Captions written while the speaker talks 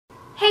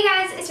Hey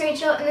guys, it's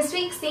Rachel, and this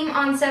week's theme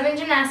on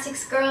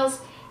 7GymnasticsGirls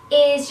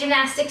is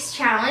Gymnastics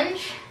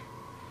Challenge.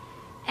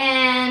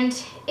 And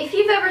if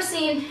you've ever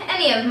seen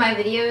any of my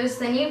videos,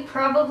 then you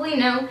probably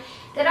know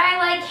that I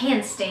like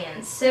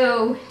handstands.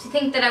 So to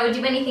think that I would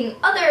do anything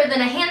other than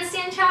a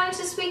handstand challenge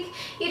this week,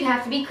 you'd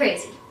have to be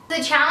crazy.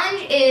 The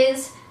challenge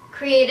is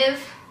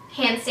creative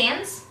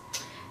handstands.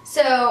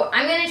 So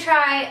I'm going to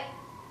try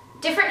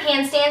different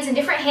handstands and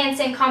different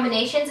handstand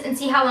combinations and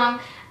see how long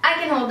I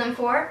can hold them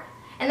for.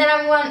 And then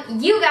I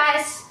want you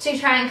guys to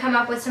try and come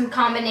up with some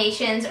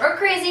combinations or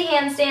crazy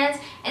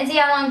handstands and see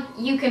how long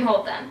you can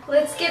hold them.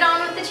 Let's get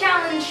on with the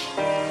challenge.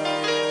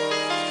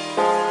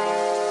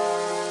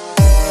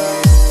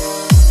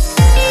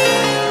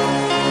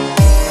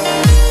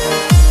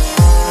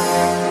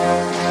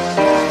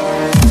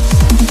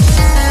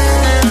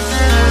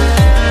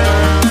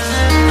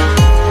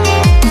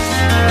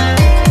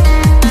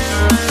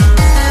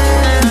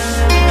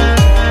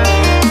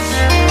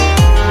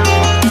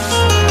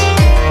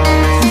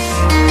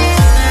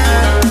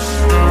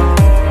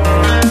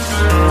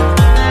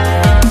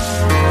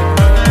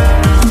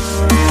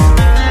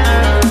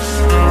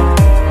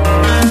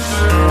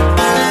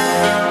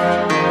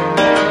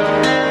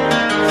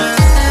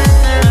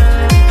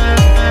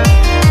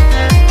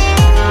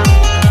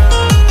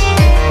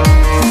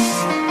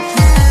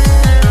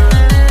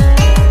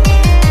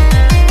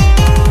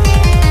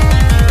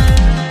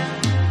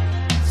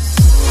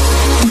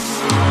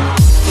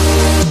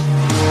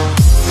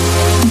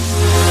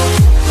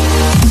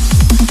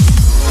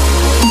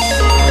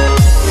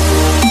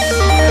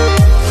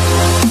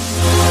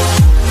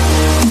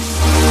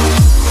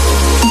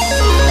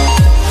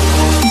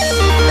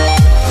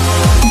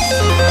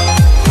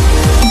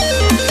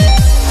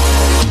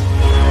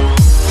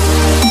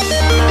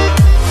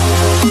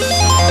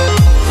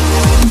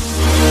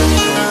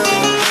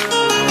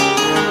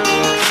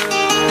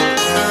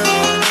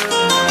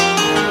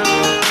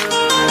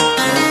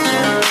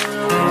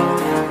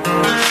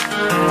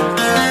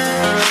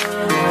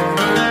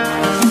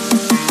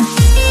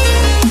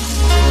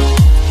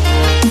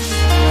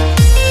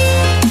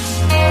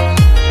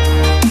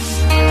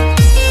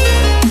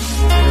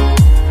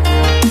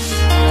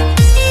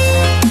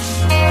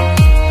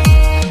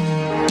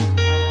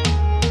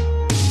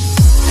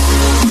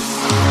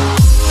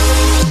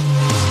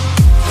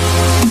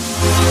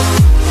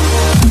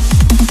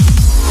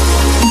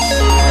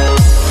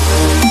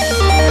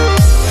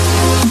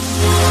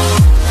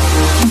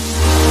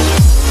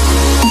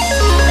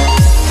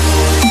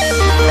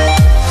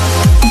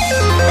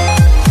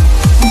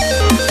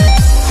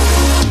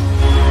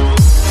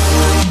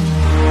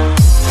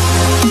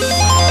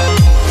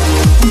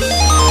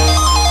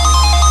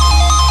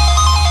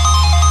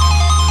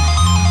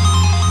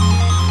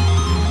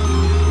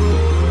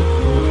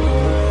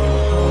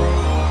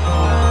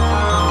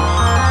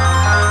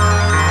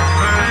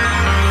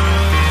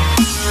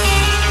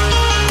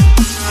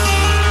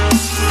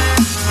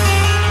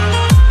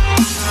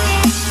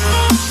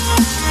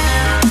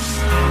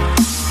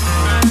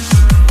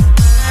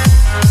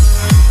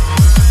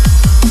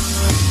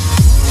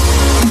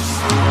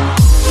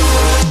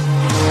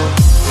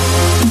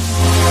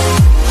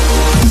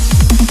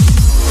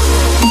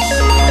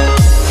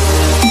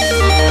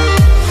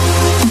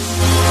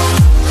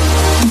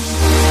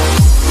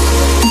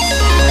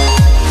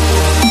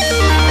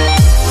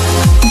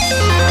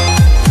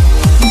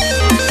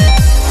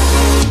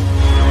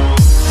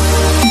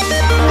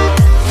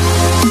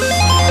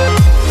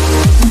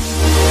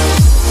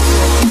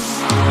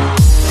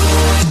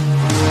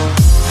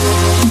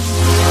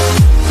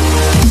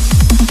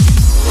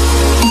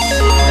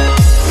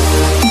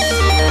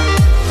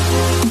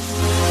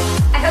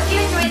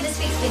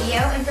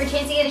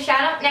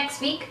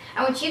 Next week,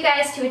 I want you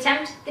guys to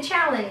attempt the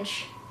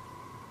challenge.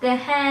 The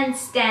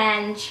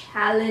handstand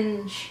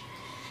challenge.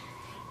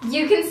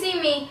 You can see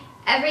me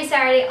every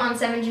Saturday on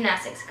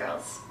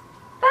 7GymnasticsGirls.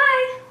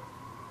 Bye!